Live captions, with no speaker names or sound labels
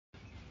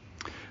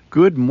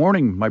Good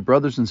morning, my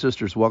brothers and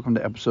sisters. Welcome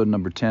to episode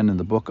number 10 in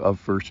the book of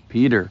First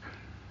Peter.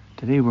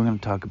 Today we're going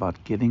to talk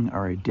about getting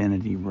our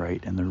identity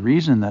right. And the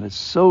reason that is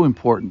so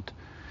important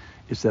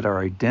is that our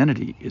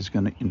identity is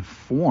going to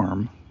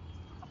inform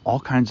all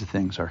kinds of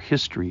things, our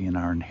history and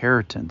our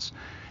inheritance.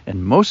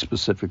 And most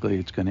specifically,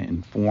 it's going to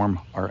inform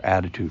our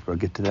attitude. We'll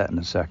get to that in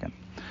a second.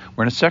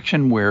 We're in a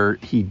section where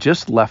he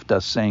just left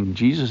us saying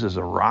Jesus is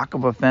a rock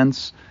of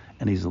offense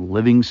and he's a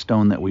living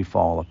stone that we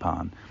fall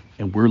upon.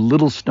 And we're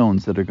little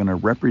stones that are going to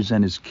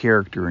represent his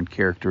character and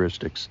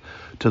characteristics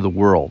to the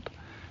world.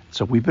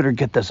 So we better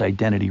get this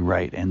identity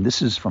right. And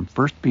this is from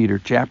 1 Peter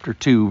chapter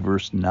 2,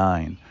 verse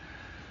 9.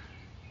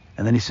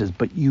 And then he says,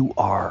 but you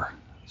are.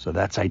 So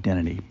that's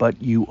identity.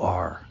 But you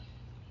are.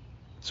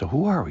 So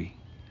who are we?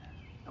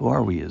 Who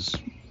are we as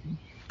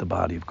the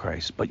body of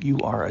Christ? But you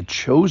are a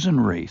chosen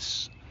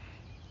race,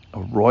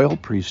 a royal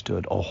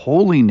priesthood, a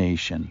holy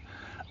nation,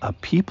 a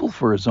people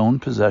for his own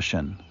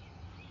possession,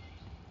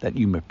 that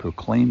you may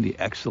proclaim the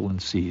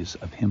excellencies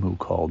of him who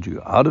called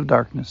you out of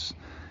darkness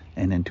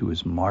and into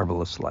his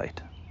marvelous light.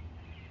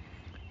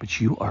 But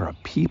you are a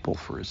people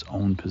for his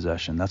own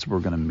possession. That's what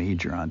we're going to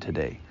major on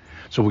today.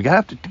 So we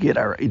have to get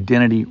our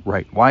identity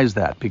right. Why is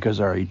that? Because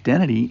our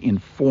identity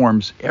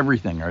informs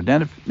everything. Our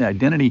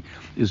identity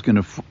is going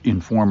to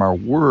inform our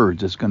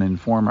words. It's going to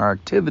inform our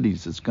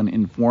activities. It's going to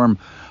inform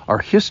our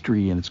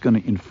history, and it's going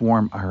to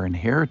inform our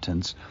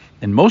inheritance.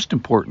 And most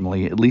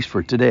importantly, at least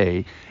for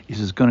today, is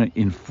it's going to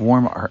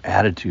inform our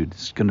attitude.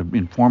 It's going to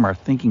inform our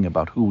thinking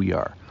about who we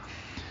are.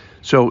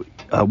 So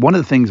one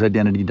of the things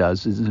identity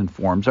does is it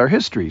informs our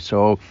history.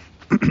 So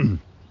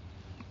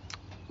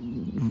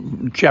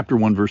chapter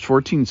 1, verse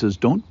 14 says,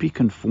 don't be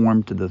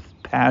conformed to the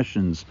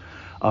passions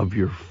of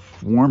your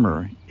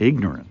former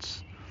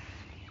ignorance.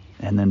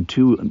 And then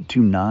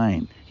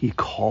 2:9, he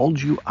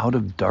called you out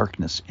of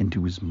darkness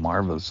into his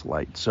marvelous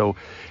light. So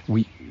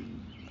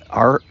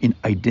our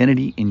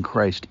identity in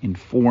Christ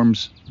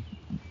informs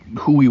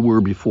who we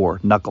were before,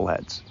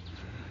 knuckleheads.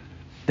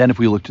 Then if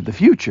we look to the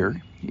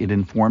future, it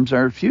informs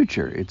our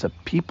future. It's a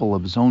people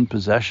of his own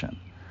possession.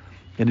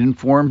 It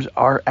informs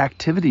our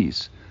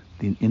activities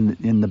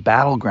in the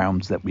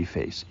battlegrounds that we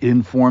face. It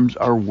informs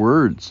our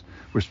words.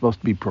 We're supposed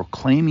to be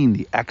proclaiming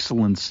the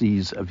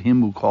excellencies of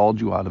him who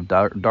called you out of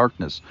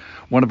darkness.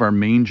 One of our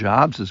main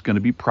jobs is going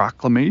to be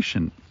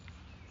proclamation,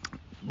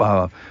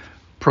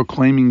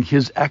 proclaiming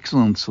his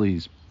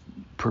excellencies,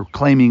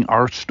 proclaiming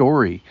our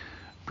story,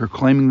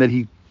 proclaiming that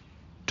he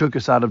took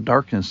us out of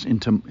darkness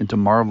into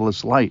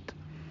marvelous light.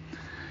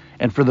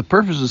 And for the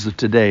purposes of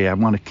today, I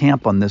want to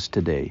camp on this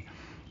today.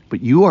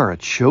 But you are a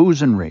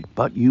chosen race,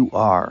 but you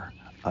are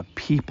a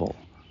people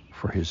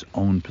for his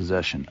own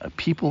possession. A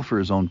people for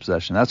his own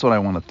possession. That's what I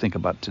want to think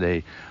about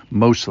today,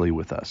 mostly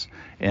with us.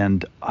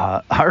 And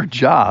our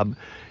job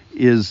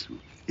is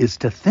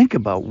to think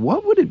about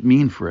what would it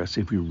mean for us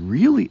if we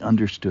really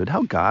understood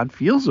how God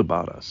feels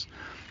about us.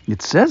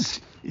 It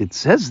says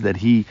that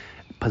he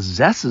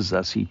possesses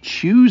us, he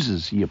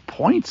chooses, he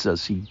appoints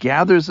us, he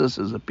gathers us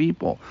as a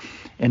people,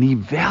 and he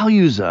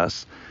values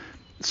us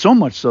so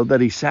much so that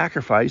he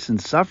sacrifices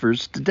and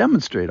suffers to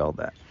demonstrate all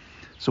that.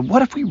 So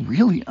what if we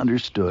really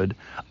understood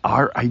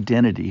our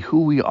identity,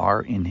 who we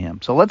are in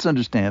him? So let's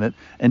understand it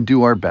and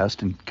do our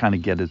best and kind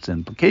of get its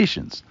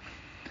implications.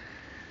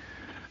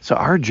 So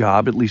our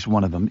job, at least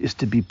one of them, is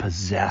to be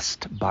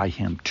possessed by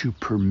him, to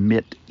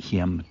permit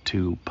him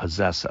to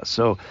possess us.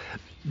 So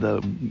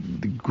the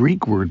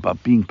Greek word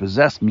about being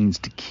possessed means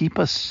to keep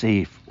us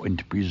safe and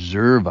to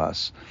preserve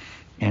us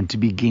and to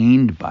be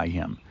gained by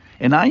him.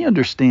 And I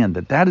understand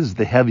that is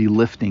the heavy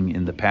lifting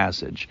in the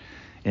passage.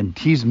 And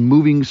he's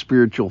moving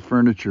spiritual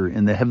furniture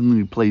in the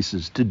heavenly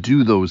places to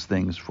do those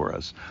things for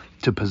us,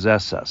 to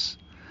possess us.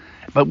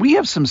 But we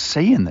have some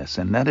say in this,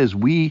 and that is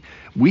we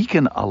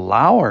can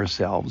allow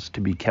ourselves to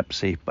be kept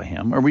safe by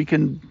him, or we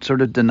can sort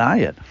of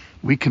deny it.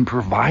 We can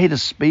provide a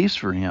space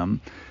for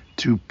him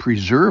to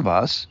preserve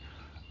us,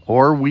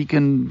 or we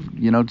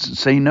can,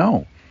 say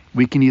no.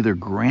 We can either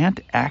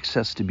grant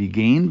access to be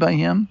gained by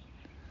him,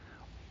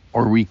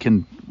 or we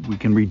can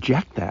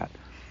reject that.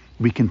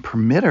 We can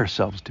permit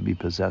ourselves to be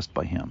possessed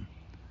by him.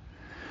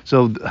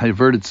 So I've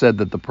heard it said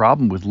that the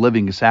problem with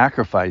living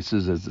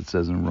sacrifices, as it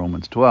says in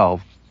Romans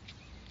 12,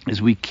 is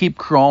we keep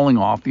crawling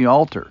off the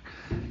altar.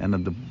 And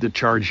the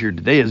charge here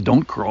today is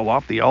don't crawl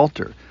off the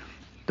altar.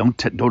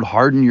 Don't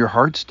harden your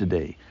hearts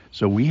today.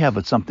 So we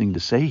have something to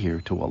say here,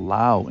 to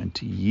allow and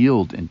to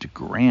yield and to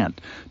grant,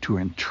 to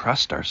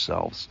entrust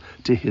ourselves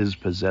to his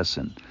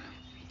possession,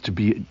 to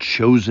be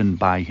chosen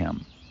by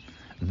him.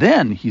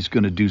 Then he's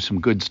going to do some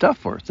good stuff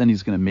for us. Then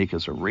he's going to make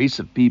us a race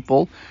of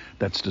people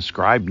that's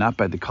described not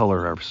by the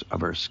color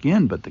of our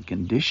skin, but the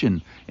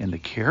condition and the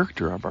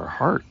character of our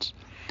hearts.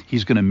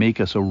 He's going to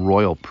make us a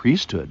royal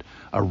priesthood,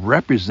 a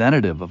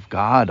representative of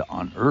God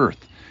on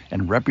earth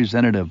and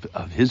representative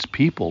of his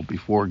people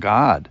before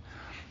God.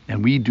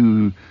 And we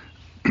do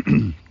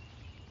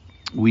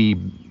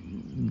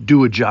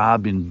a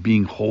job in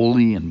being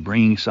holy and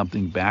bringing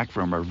something back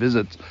from our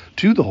visits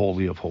to the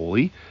Holy of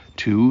Holy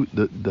to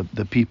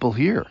the people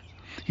here.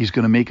 He's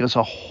going to make us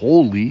a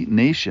holy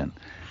nation,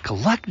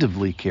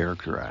 collectively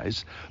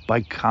characterized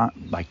by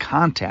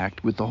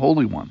contact with the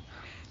Holy One.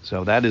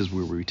 So that is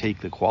where we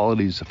take the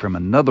qualities from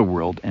another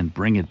world and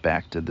bring it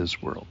back to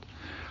this world.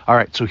 All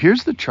right, so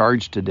here's the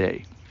charge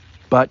today.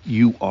 But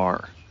you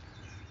are.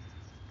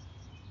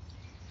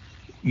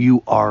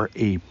 You are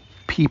a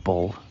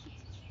people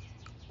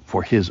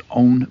for his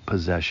own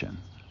possession.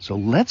 So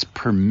let's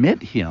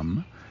permit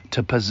him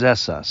to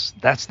possess us.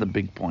 That's the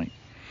big point.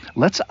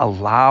 Let's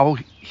allow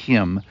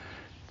him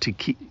to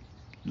keep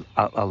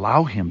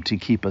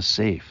us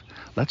safe.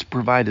 Let's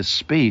provide a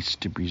space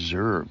to be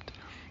preserved.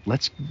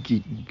 Let's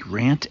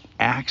grant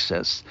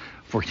access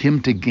for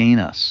him to gain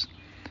us.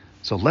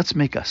 So let's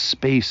make a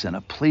space and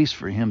a place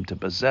for him to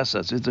possess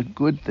us. It's a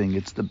good thing.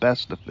 It's the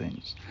best of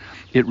things.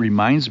 It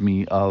reminds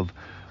me of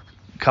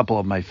a couple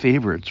of my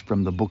favorites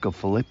from the book of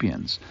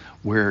Philippians,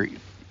 where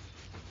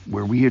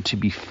we are to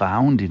be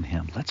found in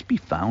him. Let's be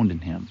found in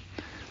him.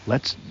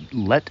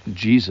 Let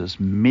Jesus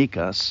make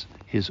us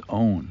his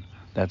own.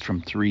 That's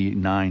from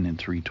 3:9 and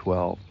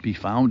 3:12. Be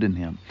found in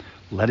him.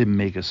 Let him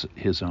make us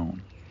his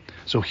own.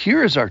 So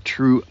here is our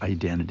true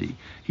identity.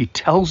 He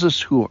tells us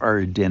who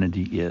our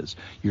identity is.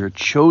 You're a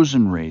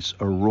chosen race,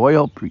 a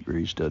royal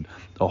priesthood,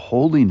 a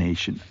holy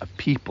nation, a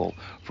people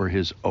for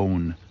his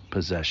own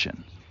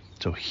possession.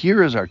 So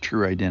here is our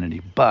true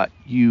identity. But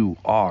you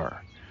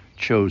are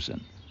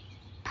chosen,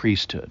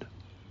 priesthood,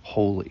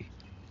 holy,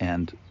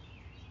 and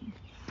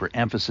for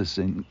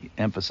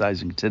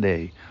emphasizing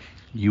today,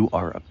 you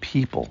are a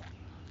people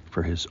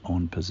for his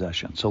own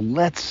possession. So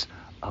let's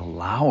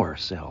allow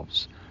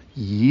ourselves,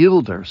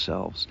 yield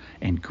ourselves,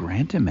 and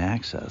grant him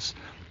access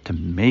to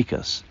make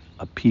us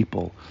a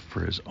people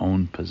for his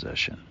own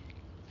possession.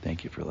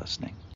 Thank you for listening.